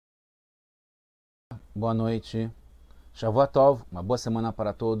Boa noite. Shavua Tov, uma boa semana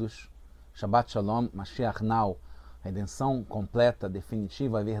para todos. Shabbat Shalom, Mashiach Now, redenção completa,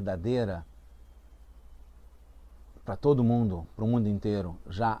 definitiva, verdadeira para todo mundo, para o mundo inteiro,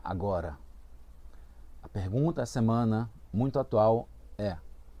 já agora. A pergunta da semana, muito atual, é: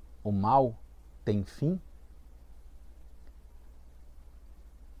 o mal tem fim?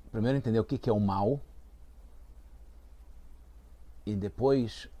 Primeiro entender o que é o mal e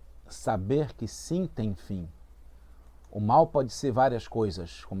depois saber que sim tem fim. O mal pode ser várias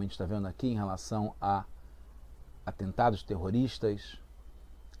coisas, como a gente está vendo aqui em relação a atentados terroristas,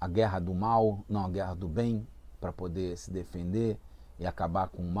 a guerra do mal, não a guerra do bem, para poder se defender e acabar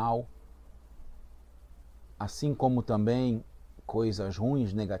com o mal. Assim como também coisas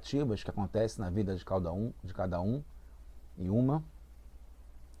ruins, negativas que acontecem na vida de cada um e uma.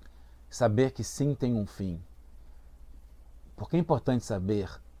 Saber que sim tem um fim. Por que é importante saber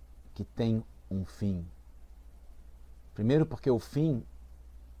que tem um fim? Primeiro porque o fim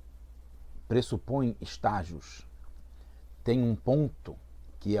pressupõe estágios. Tem um ponto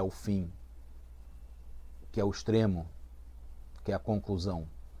que é o fim, que é o extremo, que é a conclusão.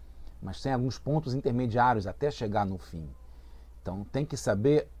 Mas tem alguns pontos intermediários até chegar no fim. Então tem que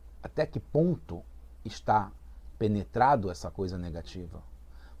saber até que ponto está penetrado essa coisa negativa.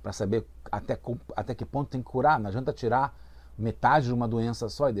 Para saber até que ponto tem que curar. Não adianta tirar metade de uma doença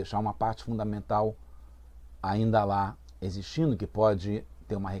só e deixar uma parte fundamental ainda lá existindo, que pode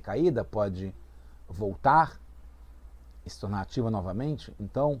ter uma recaída, pode voltar e se tornar ativa novamente.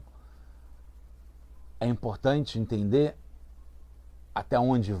 Então é importante entender até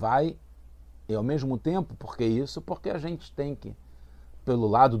onde vai e ao mesmo tempo, porque a gente tem que, pelo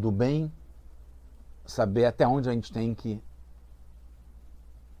lado do bem, saber até onde a gente tem que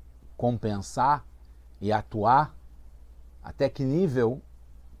compensar e atuar, até que nível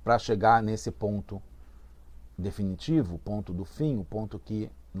para chegar nesse ponto definitivo, o ponto do fim, o ponto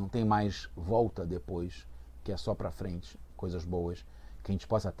que não tem mais volta depois, que é só para frente, coisas boas, que a gente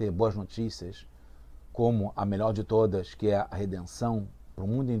possa ter boas notícias, como a melhor de todas, que é a redenção para o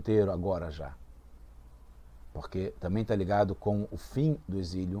mundo inteiro agora já. Porque também está ligado com o fim do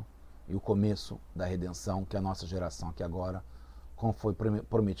exílio e o começo da redenção, que é a nossa geração aqui agora, como foi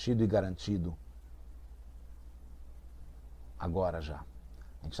prometido e garantido agora já.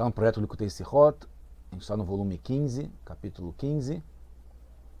 A gente está no projeto Likutei Sichot, a gente está no volume 15, capítulo 15.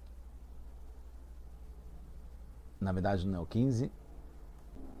 Na verdade não é o 15.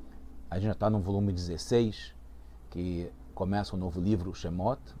 A gente já está no volume 16, que começa o novo livro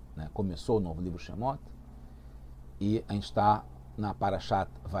Shemot, né? Começou o novo livro Shemot. E a gente está na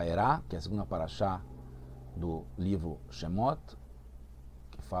Parashat Vaerá, que é a segunda Parashá do livro Shemot,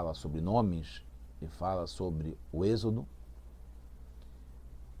 que fala sobre nomes e fala sobre o Êxodo.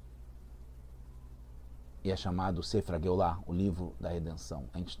 E é chamado Sefer HaGeulah, o livro da redenção.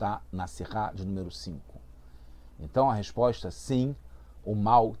 A gente está na Sirá de número 5. Então a resposta é sim, o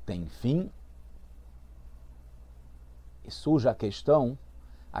mal tem fim. E surge a questão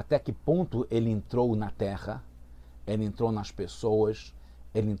até que ponto ele entrou na terra, ele entrou nas pessoas,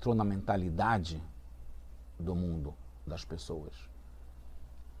 ele entrou na mentalidade do mundo, das pessoas.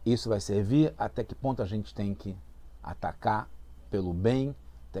 Isso vai servir até que ponto a gente tem que atacar pelo bem,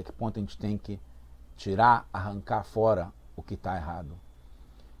 até que ponto a gente tem que tirar, arrancar fora o que está errado.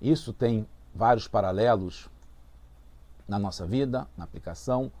 Isso tem vários paralelos na nossa vida, na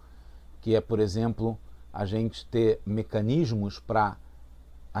aplicação, que é, por exemplo, a gente ter mecanismos para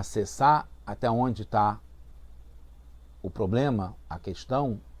acessar até onde está o problema, a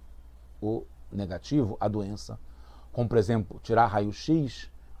questão, o negativo, a doença. Como, por exemplo, tirar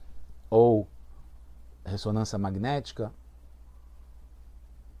raio-x ou ressonância magnética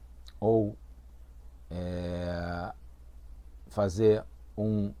ou fazer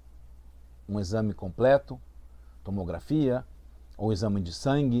um exame completo, tomografia, ou exame de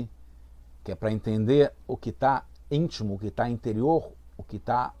sangue, que é para entender o que está íntimo, o que está interior, o que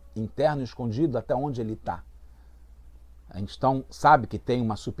está interno, escondido, até onde ele está. A gente então sabe que tem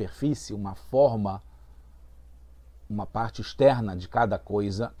uma superfície, uma forma, uma parte externa de cada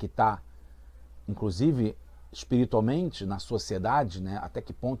coisa que está, inclusive espiritualmente, na sociedade, né? Até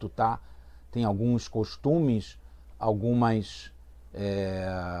que ponto está. Tem alguns costumes, alguns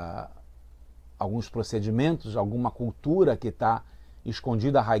procedimentos, alguma cultura que está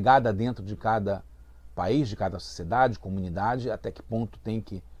escondida, arraigada dentro de cada país, de cada sociedade, comunidade, até que ponto tem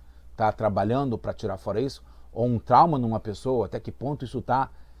que estar trabalhando para tirar fora isso, ou um trauma numa pessoa, até que ponto isso está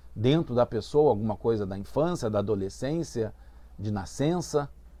dentro da pessoa, alguma coisa da infância, da adolescência, de nascença,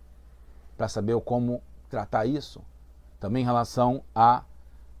 para saber como tratar isso. Também em relação a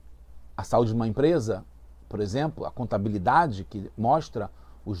a saúde de uma empresa, por exemplo, a contabilidade que mostra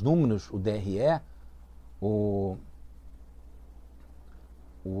os números, o DRE, o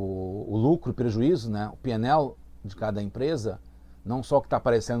lucro e prejuízo, né? O P&L de cada empresa, não só o que está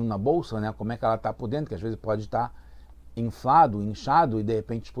aparecendo na bolsa, né? Como é que ela está por dentro, que às vezes pode estar inflado, inchado e de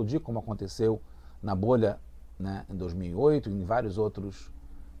repente explodir, como aconteceu na bolha, né, em 2008 e em vários outros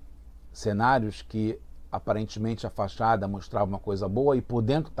cenários que aparentemente a fachada mostrava uma coisa boa e por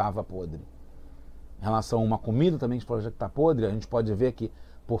dentro estava podre. Em relação a uma comida também que pode estar podre, a gente pode ver que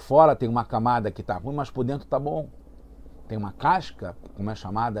por fora tem uma camada que está ruim, mas por dentro está bom. Tem uma casca, como é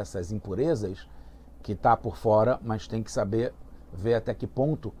chamada essas impurezas, que está por fora, mas tem que saber ver até que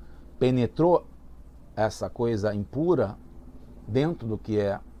ponto penetrou essa coisa impura dentro do que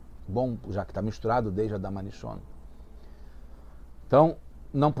é bom, já que está misturado desde a Damarishon. Então,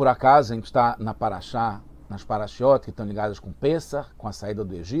 não por acaso a gente está na Parashá, nas Parashiot que estão ligadas com Pessah, com a saída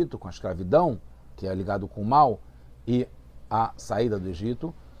do Egito, com a escravidão, que é ligado com o mal, e a saída do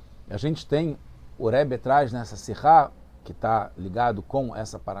Egito. A gente tem, o Rebbe traz nessa Sihá, que está ligado com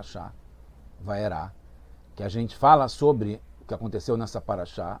essa Parashá, Vaerá, que a gente fala sobre o que aconteceu nessa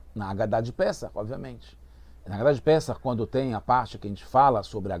Parashá, na Agadá de Pessah, obviamente. Na Agadá de Pessah, quando tem a parte que a gente fala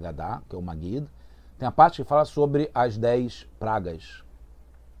sobre a Agadá, que é o Magid, tem a parte que fala sobre as 10 pragas,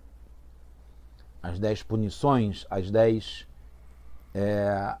 as 10 punições, as 10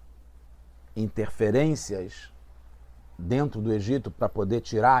 interferências dentro do Egito para poder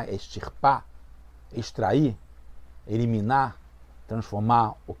tirar, extirpar, extrair, eliminar,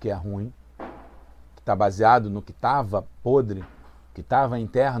 transformar o que é ruim, que está baseado no que estava podre, que estava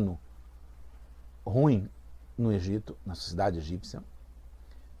interno, ruim no Egito, na sociedade egípcia,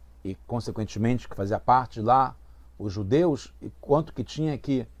 e consequentemente que fazia parte lá os judeus, e quanto que tinha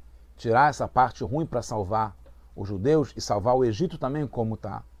que tirar essa parte ruim para salvar os judeus e salvar o Egito também, como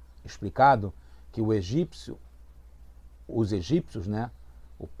está explicado, que os egípcios, né,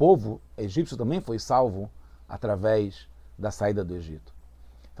 o povo egípcio também foi salvo através da saída do Egito.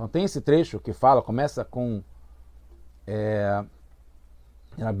 Então tem esse trecho que fala, começa com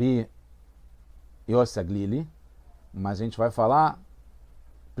Rabi Yossi Aglili, mas a gente vai falar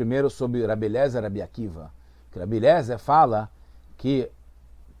primeiro sobre Rabi Eliezer e Rabi Akiva. Que Rabi Eliezer fala que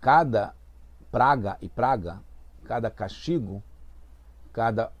cada praga e praga, cada castigo,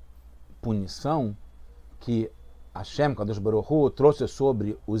 cada punição que Hashem, Kadosh Baruch Hu, trouxe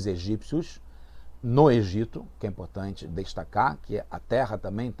sobre os egípcios no Egito, que é importante destacar, que a terra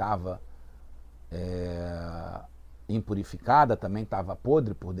também estava impurificada, também estava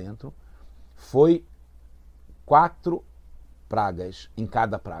podre por dentro, foi 4 pragas em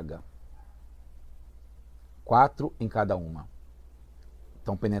cada praga. 4 em cada uma.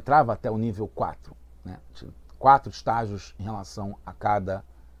 Então penetrava até o nível 4. Né? 4 estágios em relação a cada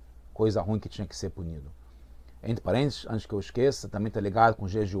coisa ruim que tinha que ser punido. Entre parênteses, antes que eu esqueça, também está ligado com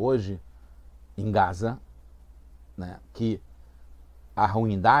os dias de hoje em Gaza, né? Que a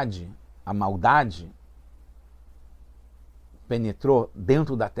ruindade, a maldade penetrou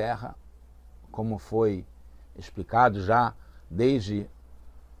dentro da terra, como foi explicado já desde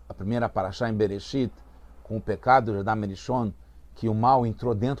a primeira Parashá em Bereshit, com o pecado de Adam Rishon, que o mal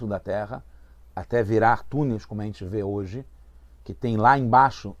entrou dentro da terra, até virar túneis, como a gente vê hoje, que tem lá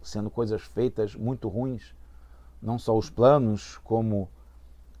embaixo sendo coisas feitas muito ruins, não só os planos, como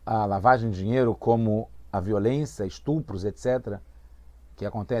a lavagem de dinheiro, como a violência, estupros, etc., que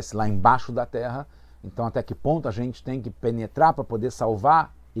acontece lá embaixo da terra. Então, até que ponto a gente tem que penetrar para poder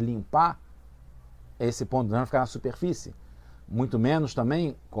salvar e limpar esse ponto, não ficar na superfície. Muito menos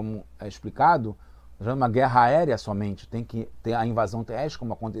também, como é explicado, já uma guerra aérea somente, tem que ter a invasão terrestre,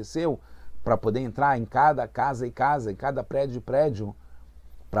 como aconteceu, para poder entrar em cada casa e casa, em cada prédio e prédio,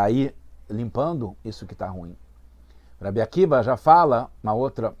 para ir limpando isso que está ruim. Rabi Akiva já fala uma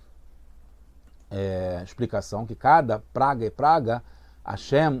outra explicação, que cada praga e praga,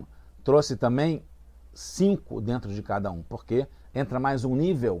 Hashem trouxe também 5 dentro de cada um, porque entra mais um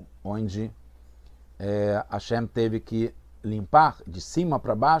nível onde Hashem teve que limpar de cima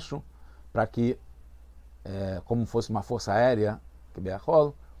para baixo, para que, como fosse uma força aérea,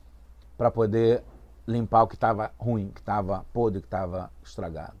 para poder limpar o que estava ruim, que estava podre, que estava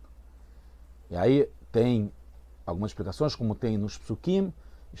estragado. E aí tem algumas explicações, como tem nos Psukim,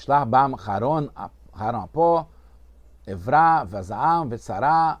 Shlach Bam Haron Apo, Vaerá, Vazaam,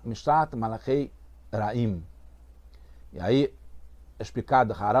 Vetzará, Mishtat, Malachei, Raim. E aí é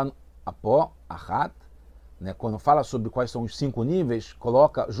explicado Haron Apo, Achat, né, quando fala sobre quais são os 5 níveis,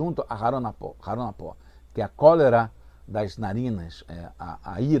 coloca junto a Haron Apo, que é a cólera das narinas,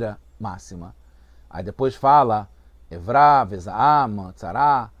 a ira máxima. Aí depois fala Vaerá, Vazaam,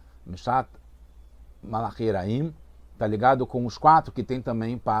 Tzará, Meshat, Malachi Raim, está ligado com os 4 que tem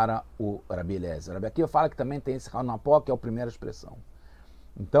também para o Rabi Eliezer. Rabi Akiva fala que também tem esse Hanapó, que é a primeira expressão.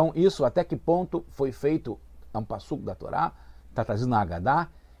 Então, isso até que ponto foi feito, é um passuco da Torá, está trazido na Haggadah,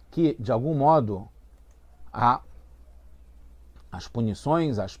 que de algum modo as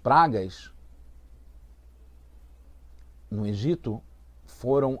punições, as pragas no Egito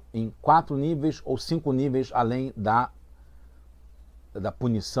foram em 4 níveis ou 5 níveis além da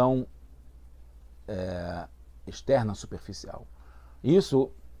punição externa superficial.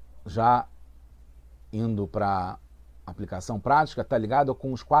 Isso, já indo para aplicação prática, está ligado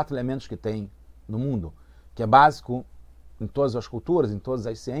com os 4 elementos que tem no mundo, que é básico em todas as culturas, em todas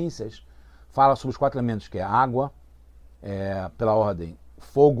as ciências. Fala sobre os 4 elementos, que é a água, pela ordem,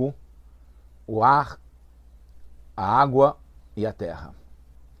 fogo, o ar, a água e a terra.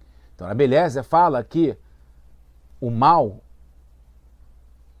 Então, a Beleza fala que o mal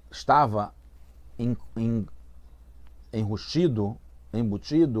estava enrustido,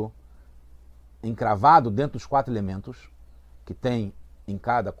 embutido, encravado dentro dos 4 elementos que tem em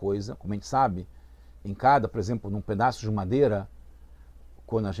cada coisa. Como a gente sabe, em cada, por exemplo, num pedaço de madeira,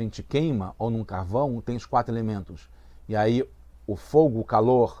 quando a gente queima, ou num carvão, tem os 4 elementos. E aí o fogo, o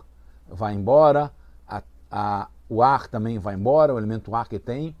calor vai embora, o ar também vai embora, o elemento ar que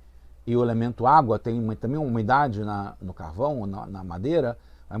tem, e o elemento água tem também uma umidade no carvão, na madeira,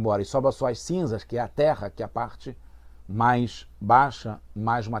 vai embora. E sobra só as cinzas, que é a terra, que é a parte mais baixa,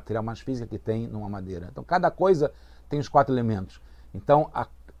 mais material, mais física que tem numa madeira. Então, cada coisa tem os 4 elementos. Então,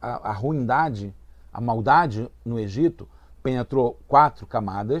 a ruindade, a maldade no Egito penetrou 4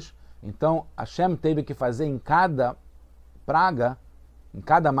 camadas. Então, Hashem teve que fazer em cada praga, em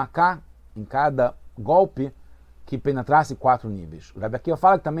cada macá, em cada golpe, que penetrasse 4 níveis. O Rabi Akiva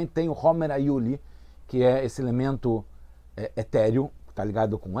fala que também tem o Homer Ayuli, que é esse elemento etéreo, que está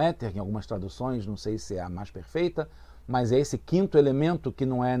ligado com éter, em algumas traduções, não sei se é a mais perfeita, mas é esse 5º elemento que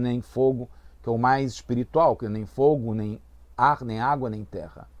não é nem fogo, que é o mais espiritual, que nem fogo, nem ar, nem água, nem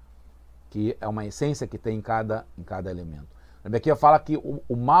terra, que é uma essência que tem em cada elemento. O Rabi Akiva fala que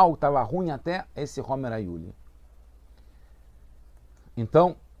o mal estava ruim até esse Homer Ayuli.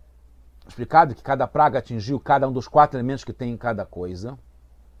 Então, explicado que cada praga atingiu cada um dos 4 elementos que tem em cada coisa,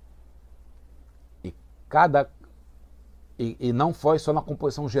 e não foi só na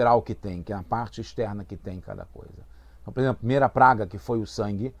composição geral que tem, que é a parte externa que tem em cada coisa. Então, por exemplo, a primeira praga, que foi o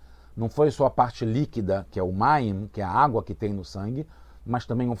sangue, não foi só a parte líquida, que é o maim, que é a água que tem no sangue, mas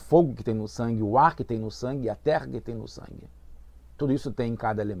também o fogo que tem no sangue, o ar que tem no sangue, a terra que tem no sangue. Tudo isso tem em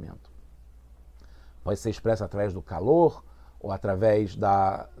cada elemento. Pode ser expresso através do calor, ou através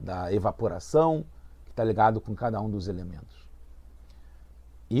da evaporação, que está ligado com cada um dos elementos.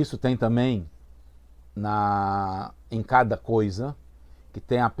 Isso tem também em cada coisa, que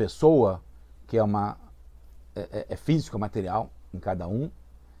tem a pessoa, que é físico, material, em cada um,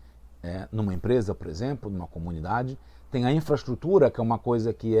 numa empresa, por exemplo, numa comunidade. Tem a infraestrutura, que é uma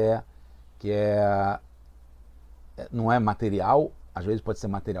coisa que não é material, às vezes pode ser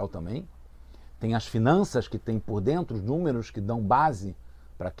material também. Tem as finanças, que tem por dentro os números que dão base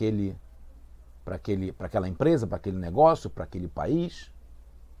para aquela empresa, para aquele negócio, para aquele país,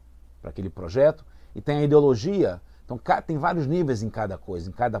 para aquele projeto. E tem a ideologia. Então tem vários níveis em cada coisa,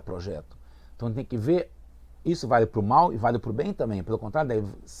 em cada projeto. Então tem que ver, isso vale para o mal e vale para o bem também. Pelo contrário,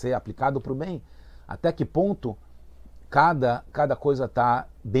 deve ser aplicado para o bem. Até que ponto cada coisa está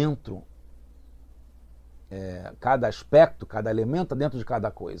dentro, cada aspecto, cada elemento está dentro de cada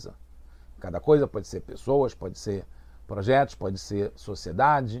coisa. Cada coisa pode ser pessoas, pode ser projetos, pode ser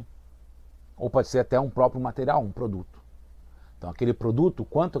sociedade, ou pode ser até um próprio material, um produto. Então, aquele produto,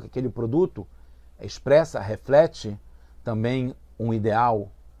 quanto que aquele produto expressa, reflete também um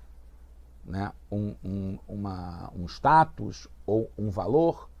ideal, né? um status, ou um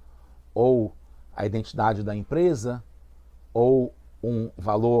valor, ou a identidade da empresa, ou um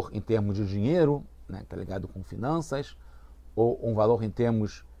valor em termos de dinheiro, né? Está ligado com finanças, ou um valor em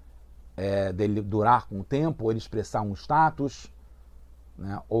termos dele durar com o tempo, ou ele expressar um status,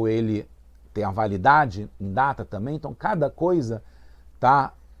 né? Ou ele ter a validade em data também. Então, cada coisa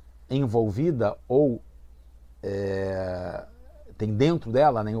está envolvida, ou tem dentro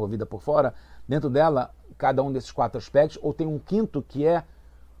dela, né, envolvida por fora, dentro dela, cada um desses 4 aspectos, ou tem um 5º que é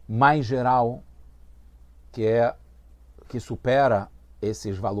mais geral, que supera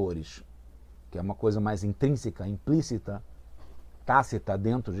esses valores, que é uma coisa mais intrínseca, implícita, tácita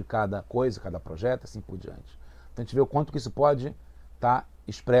dentro de cada coisa, cada projeto, assim por diante. Então a gente vê o quanto que isso pode estar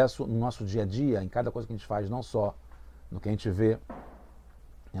expresso no nosso dia a dia, em cada coisa que a gente faz, não só no que a gente vê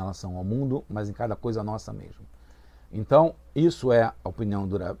em relação ao mundo, mas em cada coisa nossa mesmo. Então, isso é a opinião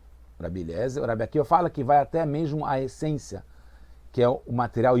do Rabi Eliezer. O Rabi Akiva fala que vai até mesmo a essência, que é o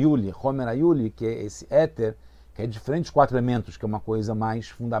material Yuli, Homer Yuli, que é esse éter, que é diferente dos 4 elementos, que é uma coisa mais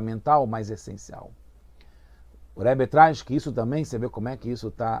fundamental, mais essencial. O Rebbe traz que isso também, você vê como é que isso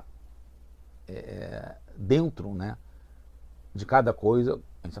está dentro, né, de cada coisa.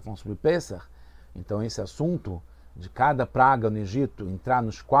 A gente está falando sobre Pesach, então esse assunto de cada praga no Egito entrar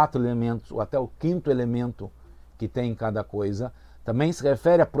nos 4 elementos, ou até o 5º elemento que tem em cada coisa, também se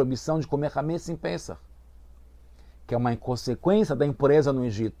refere à proibição de comer hametz em Pesach, que é uma consequência da impureza no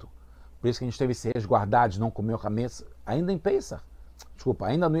Egito. Por isso que a gente teve se resguardar de não comer o hametz ainda em Pesach. Desculpa,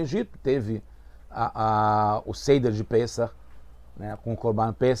 ainda no Egito teve o Seder de Pesach, né, com o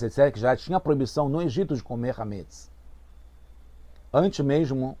Korban Pesach, etc., que já tinha a proibição no Egito de comer hametz. Antes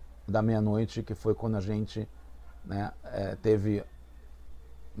mesmo da meia-noite, que foi quando a gente, né, teve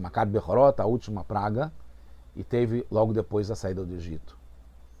Makat Bechorot, a última praga, e teve logo depois a saída do Egito,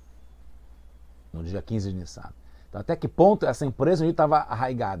 no dia 15 de Nissan. Então, até que ponto essa impureza no Egito estava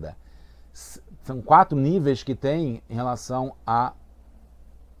arraigada? São 4 níveis que tem em relação a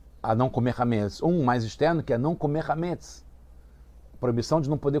não comer hametz. Um mais externo, que é não comer hametz. Proibição de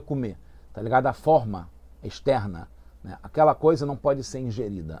não poder comer. Está ligado à forma externa, né? Aquela coisa não pode ser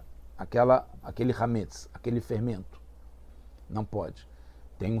ingerida. Aquele hametz, aquele fermento. Não pode.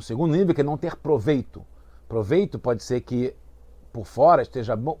 Tem um segundo nível que é não ter proveito. Proveito pode ser que por fora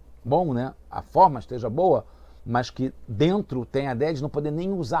esteja bom, né? A forma esteja boa, mas que dentro tem a ideia de não poder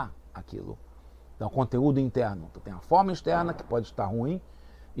nem usar aquilo. Então, conteúdo interno. Então, tem a forma externa, que pode estar ruim,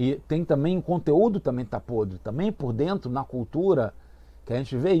 e tem também o conteúdo também está podre. Também por dentro, na cultura, que a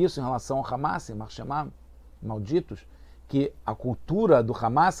gente vê isso em relação ao Hamas, e Marshemá, malditos, que a cultura do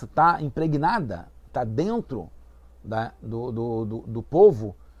Hamas está impregnada, está dentro do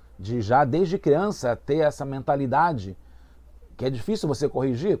povo, de já desde criança ter essa mentalidade, que é difícil você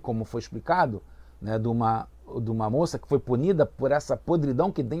corrigir, como foi explicado, né, de uma moça que foi punida por essa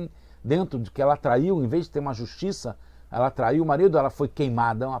podridão que tem dentro, de que ela traiu, em vez de ter uma justiça, ela traiu o marido, ela foi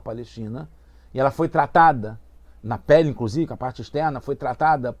queimada, uma palestina, e ela foi tratada, na pele inclusive, com a parte externa, foi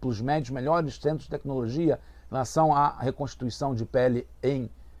tratada pelos médicos melhores centros de tecnologia em relação à reconstituição de pele em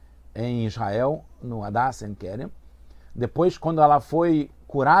Israel, no Hadassah em Kerem. Depois, quando ela foi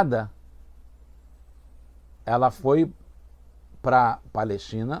curada, ela foi para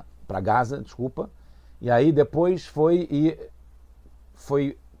Palestina, para Gaza, desculpa, e aí depois foi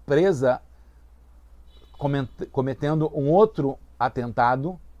presa cometendo um outro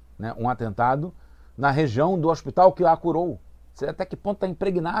atentado, né, na região do hospital que a curou. Você até que ponto está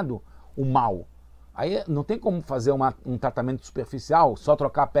impregnado o mal. Aí não tem como fazer um tratamento superficial, só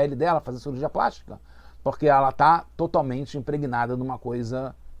trocar a pele dela, fazer cirurgia plástica, porque ela está totalmente impregnada de uma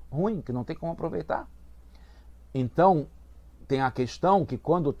coisa ruim, que não tem como aproveitar. Então, tem a questão que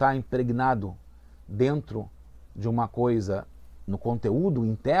quando está impregnado dentro de uma coisa, no conteúdo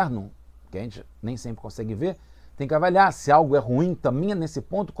interno, que a gente nem sempre consegue ver, tem que avaliar se algo é ruim também nesse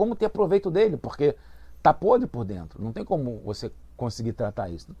ponto, como ter proveito dele, porque está podre por dentro. Não tem como você conseguir tratar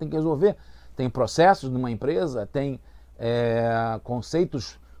isso. Tem que resolver. Tem processos numa empresa, tem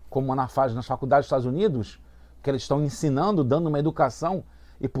conceitos como nas faculdades dos Estados Unidos, que eles estão ensinando, dando uma educação,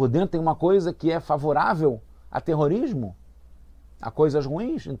 e por dentro tem uma coisa que é favorável a terrorismo, a coisas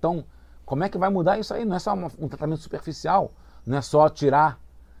ruins. Então, como é que vai mudar isso aí? Não é só um tratamento superficial, não é só tirar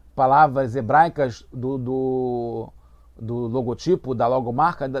palavras hebraicas do logotipo, da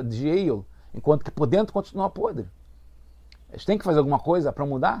logomarca de Yale, enquanto que por dentro continua podre. Eles têm que fazer alguma coisa para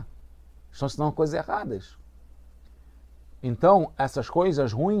mudar. Estão ensinando coisas erradas. Então, essas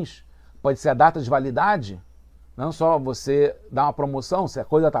coisas ruins, pode ser a data de validade, não só você dar uma promoção, se a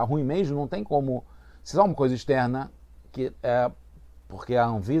coisa está ruim mesmo, não tem como, se é uma coisa externa, que é porque a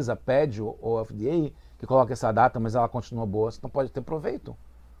Anvisa pede, ou o FDA, que coloque essa data, mas ela continua boa, você não pode ter proveito.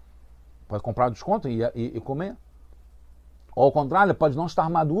 Pode comprar desconto e comer. Ou ao contrário, pode não estar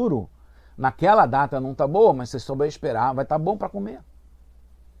maduro, naquela data não está boa, mas se souber esperar, vai estar bom para comer.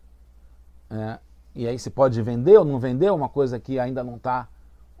 E aí se pode vender ou não vender uma coisa que ainda não está,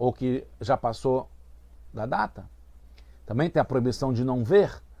 ou que já passou da data. Também tem a proibição de não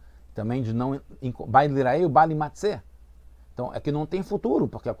ver, também de não... Bailiraei o balimatse. Então é que não tem futuro,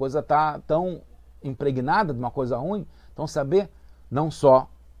 porque a coisa está tão impregnada de uma coisa ruim. Então saber não só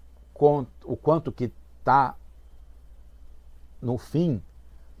o quanto que está no fim,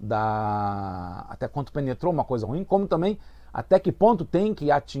 até quanto penetrou uma coisa ruim, como também até que ponto tem que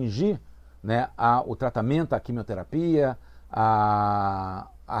atingir, né, o tratamento, a quimioterapia, a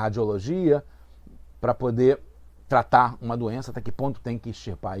radiologia, para poder tratar uma doença, até que ponto tem que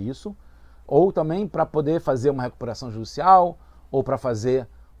extirpar isso, ou também para poder fazer uma recuperação judicial, ou para fazer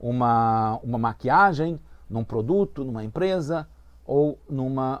uma maquiagem num produto, numa empresa ou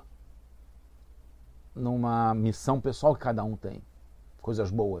numa missão pessoal que cada um tem. Coisas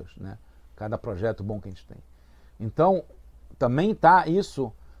boas, né? Cada projeto bom que a gente tem. Então, também está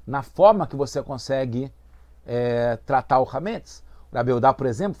isso na forma que você consegue tratar o hametz. O Rabi Eudá, por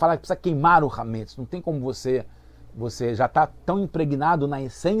exemplo, fala que precisa queimar o hametz. Não tem como você já está tão impregnado na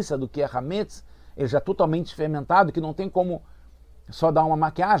essência do que é hametz, ele já é totalmente fermentado, que não tem como só dar uma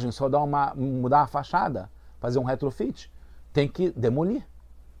maquiagem, só mudar a fachada, fazer um retrofit. Tem que demolir,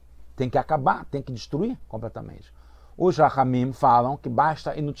 tem que acabar, tem que destruir completamente. Os Rahamim falam que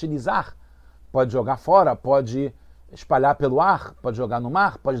basta inutilizar. Pode jogar fora, pode espalhar pelo ar, pode jogar no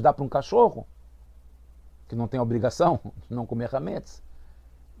mar, pode dar para um cachorro, que não tem obrigação de não comer hametz,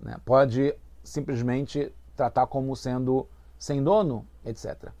 né? Pode simplesmente tratar como sendo sem dono,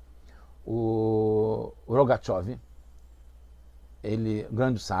 etc. O Rogatchov, ele,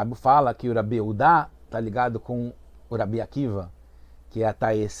 grande sábio, fala que o Rabi Eudá está ligado com o Rabi Akiva, que é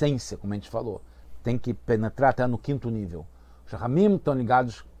a essência, como a gente falou. Tem que penetrar até no quinto nível. Os Ramim estão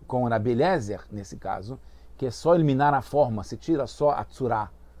ligados com o Rabi Eliezer, nesse caso, que é só eliminar a forma, se tira só a tzurá,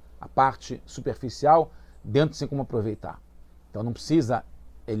 a parte superficial, dentro sem como aproveitar. Então não precisa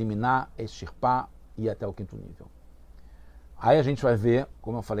eliminar, extirpar e ir até o quinto nível. Aí a gente vai ver,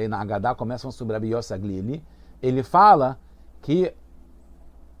 como eu falei na Agadá, começam sobre Rabi Yossi Aglili. Ele fala que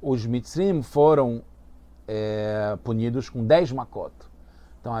os Mitzrim foram punidos com 10 makot.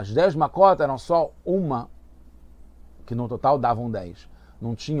 Então as 10 makot eram só uma, que no total davam 10.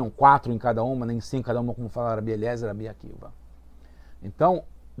 Não tinham 4 em cada uma, nem 5 em cada uma, como fala Rabi Eliezer e Rabi Akiva. Então,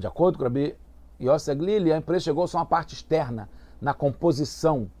 de acordo com Rabi Yossi Aglili, a empresa chegou só uma parte externa, na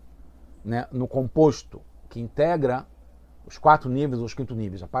composição, né, no composto, que integra os 4 níveis, os 5º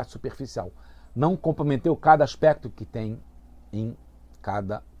níveis, a parte superficial. Não comprometeu cada aspecto que tem em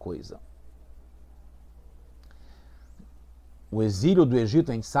cada coisa. O exílio do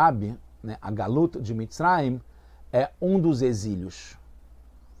Egito, a gente sabe, né, a Galut de Mitzrayim, é um dos exílios.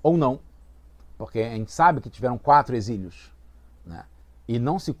 Ou não, porque a gente sabe que tiveram 4 exílios, né, e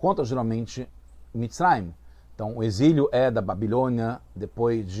não se conta geralmente Mitzrayim. Então, o exílio é da Babilônia,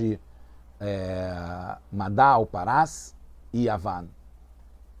 depois de Madá, ou Parás, e Avan.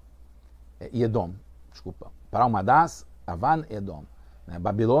 E Edom, desculpa. Pará, Madás, Avan e Edom. Né,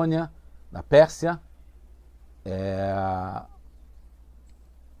 Babilônia, da Pérsia,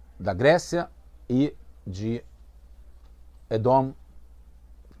 da Grécia e de Edom,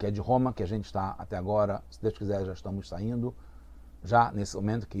 que é de Roma, que a gente está até agora, se Deus quiser, já estamos saindo. Já nesse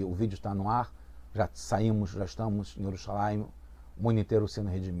momento que o vídeo está no ar, já saímos, já estamos em Jerusalém, o mundo inteiro sendo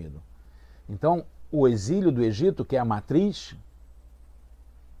redimido. Então, o exílio do Egito, que é a matriz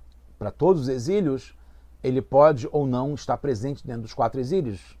para todos os exílios, ele pode ou não estar presente dentro dos 4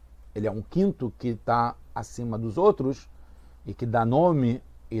 exílios. Ele é um quinto que está acima dos outros e que dá nome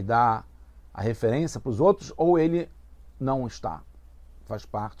e dá a referência para os outros, ou ele não está, faz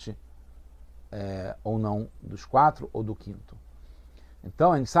parte ou não dos 4 ou do quinto.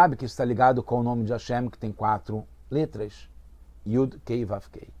 Então a gente sabe que isso está ligado com o nome de Hashem, que tem 4 letras, Yud, Kei, Vav,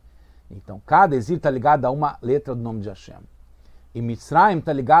 Kei. Então cada exílio está ligado a uma letra do nome de Hashem. E Mitzrayim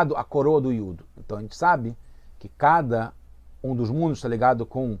está ligado à coroa do Yud. Então a gente sabe que cada um dos mundos está ligado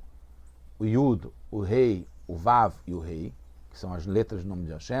com o Yud, o Rei, o Vav e o Rei, que são as letras do nome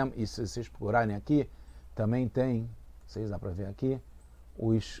de Hashem. E se vocês procurarem aqui, também tem, vocês dá para ver aqui,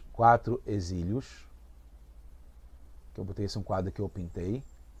 os 4 exílios, que eu botei esse um quadro que eu pintei.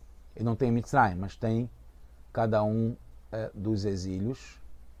 E não tem Mitzrayim, mas tem cada um dos exílios,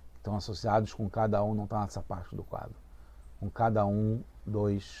 que estão associados com cada um, não está nessa parte do quadro, com cada um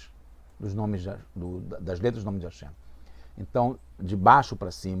dos nomes das letras do nome de Hashem. Então, de baixo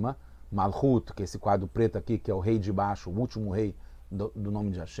para cima, Malchut, que é esse quadro preto aqui, que é o rei de baixo, o último rei do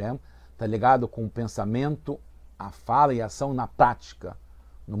nome de Hashem, está ligado com o pensamento, a fala e a ação na prática,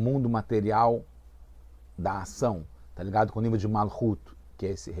 no mundo material da ação. Está ligado com o nível de Malchut, que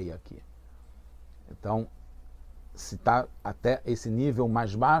é esse rei aqui. Então, se está até esse nível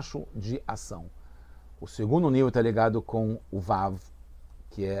mais baixo de ação. O segundo nível está ligado com o Vav,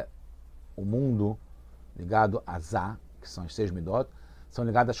 que é o mundo ligado a Zá, que são as 6 midot, são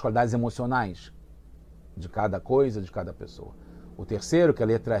ligadas às qualidades emocionais de cada coisa, de cada pessoa. O terceiro, que é a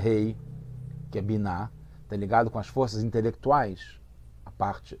letra Rei, que é Biná, está ligado com as forças intelectuais, a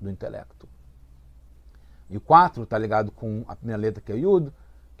parte do intelecto. E o 4 está ligado com a primeira letra, que é Yud,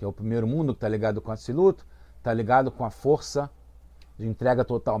 que é o primeiro mundo, que está ligado com a Tzilut, está ligado com a força de entrega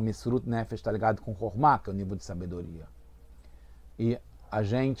total. Mesrut Nefesh está ligado com Hormá, que é o nível de sabedoria. E a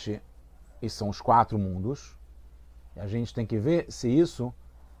gente, esses são os 4 mundos, e a gente tem que ver se isso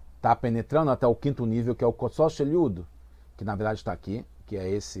está penetrando até o quinto nível, que é o Kotzos Shel Yud, que na verdade está aqui, que é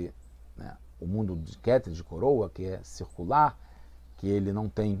esse, né, o mundo de Keter, de coroa, que é circular, que ele não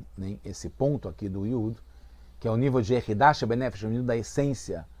tem nem esse ponto aqui do Yud, que é o nível de Echidash Benefesh, o nível da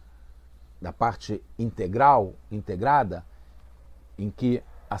essência, da parte integral, integrada, em que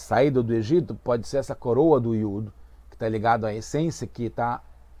a saída do Egito pode ser essa coroa do Yud, que está ligado à essência que está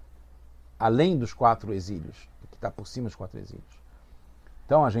além dos 4 exílios, que está por cima dos 4 exílios.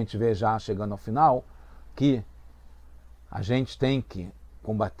 Então a gente vê já chegando ao final que a gente tem que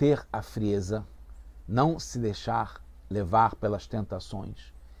combater a frieza, não se deixar levar pelas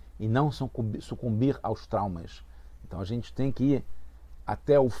tentações e não sucumbir aos traumas. Então a gente tem que ir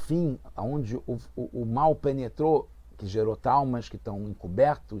até o fim, onde o mal penetrou, que gerou traumas que estão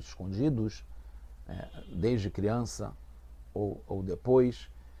encobertos, escondidos, desde criança ou depois.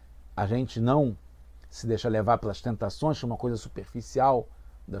 A gente não se deixa levar pelas tentações, que é uma coisa superficial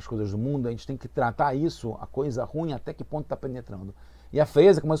das coisas do mundo. A gente tem que tratar isso, a coisa ruim, até que ponto está penetrando. E a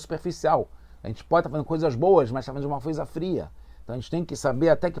frieza, como é superficial. A gente pode estar fazendo coisas boas, mas está fazendo uma coisa fria. Então a gente tem que saber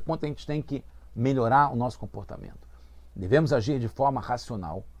até que ponto a gente tem que melhorar o nosso comportamento. Devemos agir de forma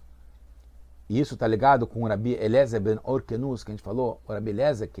racional. E isso está ligado com o Rabi Eliezer ben Orkenus, que a gente falou, o Rabi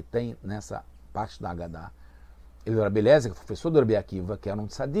Eliezer, que tem nessa parte da Agadá. Ele, o Rabi Eliezer, que é professor do Rabi Akiva, que era um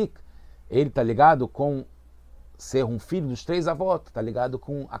tzadik, ele está ligado com ser um filho dos 3 avós, está ligado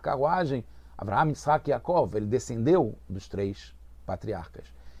com a carruagem, Avraham, Yitzhak e Yaakov. Ele descendeu dos 3 patriarcas.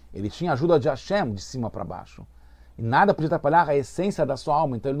 Ele tinha a ajuda de Hashem de cima para baixo. E nada podia atrapalhar a essência da sua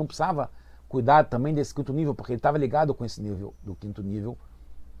alma, então ele não precisava cuidar também desse quinto nível, porque ele estava ligado com esse nível do quinto nível,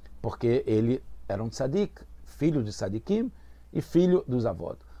 porque ele era um tzadik, filho de tzadikim e filho dos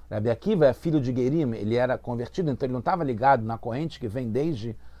avós. Rabi Akiva é filho de Gerim, ele era convertido, então ele não estava ligado na corrente que vem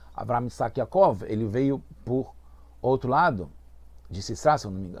desde Avraham, Yitzhak e Yaakov, ele veio por outro lado, de Sisra, se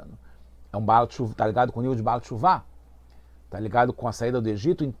eu não me engano. É um Baal Teshuvah, está ligado com o nível de Baal Teshuvah, está ligado com a saída do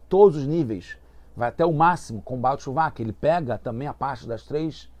Egito em todos os níveis, vai até o máximo com o Baal Teshuvah, que ele pega também a parte das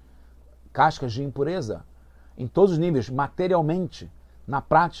 3 cascas de impureza, em todos os níveis, materialmente, na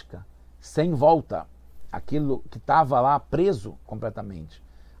prática, sem volta, aquilo que estava lá preso completamente.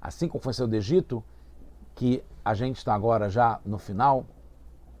 Assim como foi o do Egito, que a gente está agora já no final,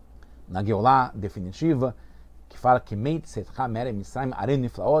 na Geolá definitiva, que fala que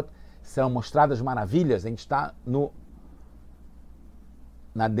serão mostradas maravilhas. A gente está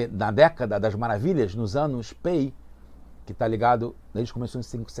na década das maravilhas, nos anos Pei, que está ligado, desde que começou em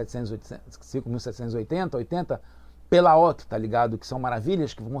 5780, 80, Pelaot, está ligado, que são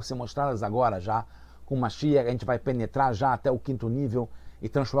maravilhas que vão ser mostradas agora já, com Mashiach. A gente vai penetrar já até o quinto nível e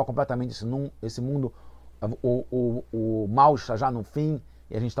transformar completamente esse mundo. O mal está já no fim,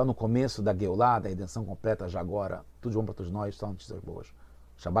 e a gente está no começo da Geolá, da redenção completa já agora. Tudo de bom para todos nós, só notícias boas.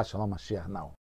 Shabbat Shalom, Mashiach now.